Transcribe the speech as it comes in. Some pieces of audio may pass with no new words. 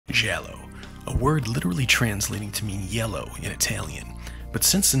Giallo, a word literally translating to mean yellow in Italian, but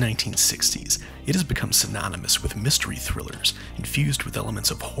since the 1960s, it has become synonymous with mystery thrillers infused with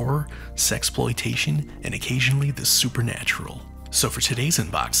elements of horror, sexploitation, and occasionally the supernatural. So for today's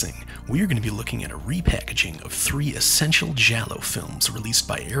unboxing, we are going to be looking at a repackaging of 3 essential Giallo films released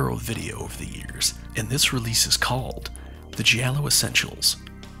by Arrow Video over the years, and this release is called The Giallo Essentials,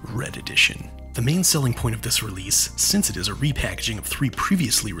 Red Edition. The main selling point of this release, since it is a repackaging of 3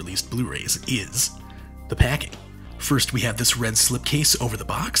 previously released Blu-rays, is the packing. First, we have this red slipcase over the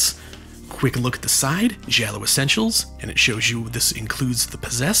box. Quick look at the side, Giallo Essentials, and it shows you this includes The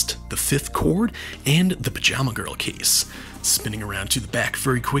Possessed, The Fifth Chord, and the Pajama Girl case. Spinning around to the back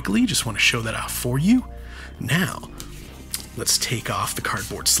very quickly, just want to show that off for you. Now, let's take off the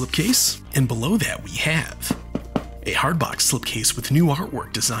cardboard slipcase, and below that we have a hardbox slipcase with new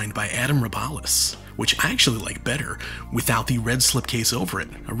artwork designed by Adam Rabalis, which I actually like better without the red slipcase over it.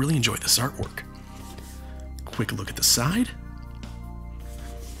 I really enjoy this artwork. Quick look at the side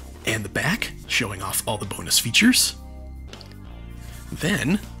and the back, showing off all the bonus features.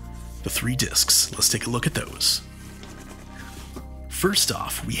 Then, the 3 discs. Let's take a look at those. First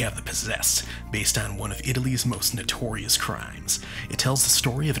off, we have The Possessed, based on one of Italy's most notorious crimes. It tells the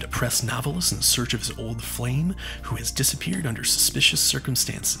story of a depressed novelist in search of his old flame who has disappeared under suspicious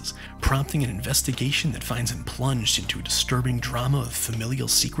circumstances, prompting an investigation that finds him plunged into a disturbing drama of familial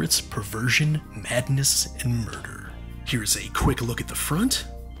secrets, perversion, madness, and murder. Here's a quick look at the front,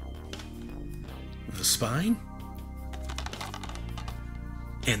 the spine,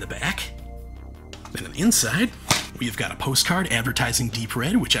 and the back. Then on the inside, we've got a postcard advertising Deep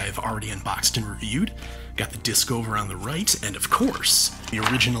Red, which I have already unboxed and reviewed. Got the disc over on the right, and of course, the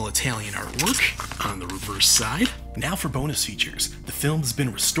original Italian artwork on the reverse side. Now for bonus features. The film has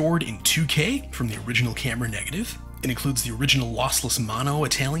been restored in 2K from the original camera negative. It includes the original lossless mono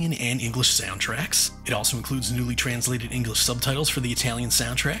Italian and English soundtracks. It also includes newly translated English subtitles for the Italian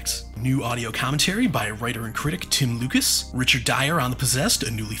soundtracks, new audio commentary by writer and critic Tim Lucas, Richard Dyer on The Possessed,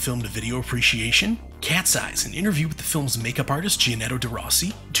 a newly filmed video appreciation, Cat's Eyes, an interview with the film's makeup artist Gianetto De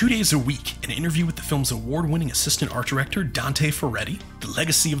Rossi, 2 Days a Week, an interview with the film's award-winning assistant art director Dante Ferretti, The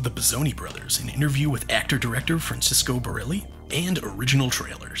Legacy of the Bozzoni Brothers, an interview with actor-director Francisco Barilli, and original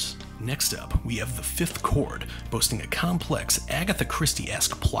trailers. Next up, we have The Fifth Chord, boasting a complex Agatha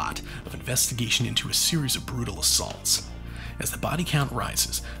Christie-esque plot of investigation into a series of brutal assaults. As the body count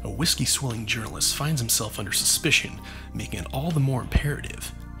rises, a whiskey-swilling journalist finds himself under suspicion, making it all the more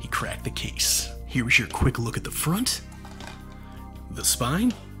imperative he crack the case. Here is your quick look at the front, the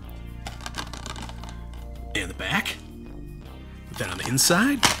spine, and the back. Then on the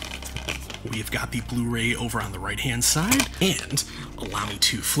inside, we've got the Blu-ray over on the right-hand side, and allow me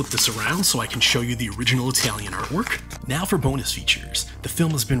to flip this around so I can show you the original Italian artwork. Now for bonus features. The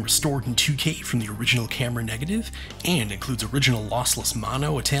film has been restored in 2K from the original camera negative, and includes original lossless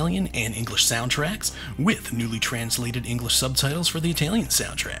mono Italian and English soundtracks, with newly translated English subtitles for the Italian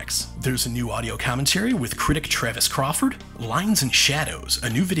soundtracks. There's a new audio commentary with critic Travis Crawford, Lines and Shadows, a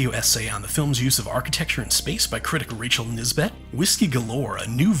new video essay on the film's use of architecture and space by critic Rachel Nisbet, Whiskey Galore, a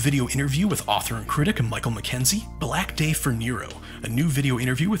new video interview with author and critic Michael Mackenzie, Black Day for Nero, a new video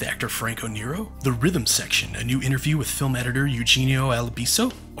interview with actor Franco Nero, The Rhythm Section, a new interview with film editor Eugenio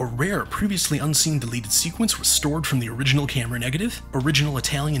Albiso, a rare, previously unseen deleted sequence restored from the original camera negative, original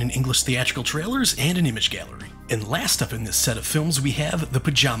Italian and English theatrical trailers, and an image gallery. And last up in this set of films we have The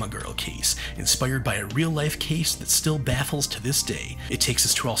Pajama Girl case, inspired by a real-life case that still baffles to this day. It takes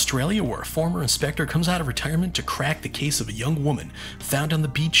us to Australia, where a former inspector comes out of retirement to crack the case of a young woman found on the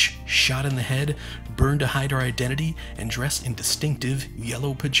beach, shot in the head, burned to hide her identity, and dressed in distinctive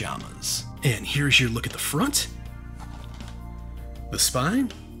yellow pajamas. And here's your look at the front, the spine,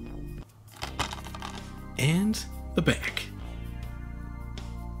 and the back.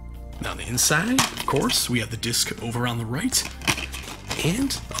 Now on the inside, of course, we have the disc over on the right,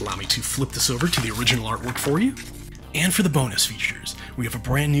 and allow me to flip this over to the original artwork for you. And for the bonus features, we have a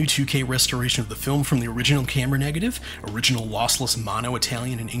brand new 2K restoration of the film from the original camera negative, original lossless mono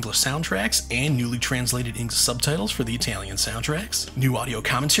Italian and English soundtracks, and newly translated English subtitles for the Italian soundtracks. New audio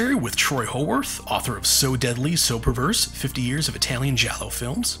commentary with Troy Howarth, author of So Deadly, So Perverse, 50 Years of Italian Giallo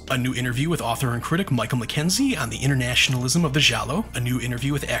Films. A new interview with author and critic Michael Mackenzie on the internationalism of the Giallo. A new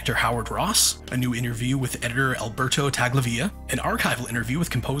interview with actor Howard Ross. A new interview with editor Alberto Taglavia. An archival interview with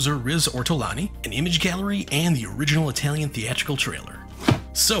composer Riz Ortolani. An image gallery, and the original Italian theatrical trailer.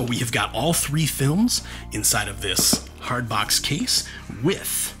 So we have got all 3 films inside of this hardbox case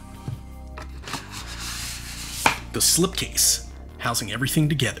with the slipcase housing everything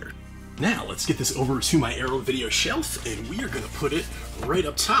together. Now, let's get this over to my Arrow video shelf, and we are going to put it right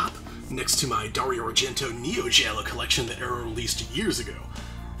up top next to my Dario Argento neo-giallo collection that Arrow released years ago.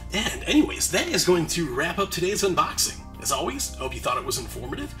 And anyways, that is going to wrap up today's unboxing. As always, I hope you thought it was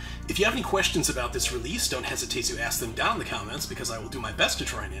informative. If you have any questions about this release, don't hesitate to ask them down in the comments, because I will do my best to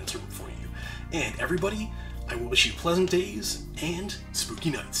try and answer them for you. And everybody, I will wish you pleasant days and spooky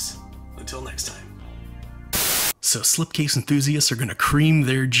nights. Until next time. So slipcase enthusiasts are gonna cream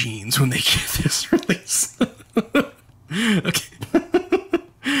their jeans when they get this release. Okay.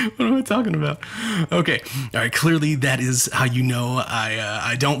 What am I talking about? Okay. All right. Clearly, that is how you know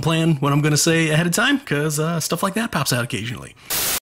I don't plan what I'm gonna say ahead of time, because stuff like that pops out occasionally.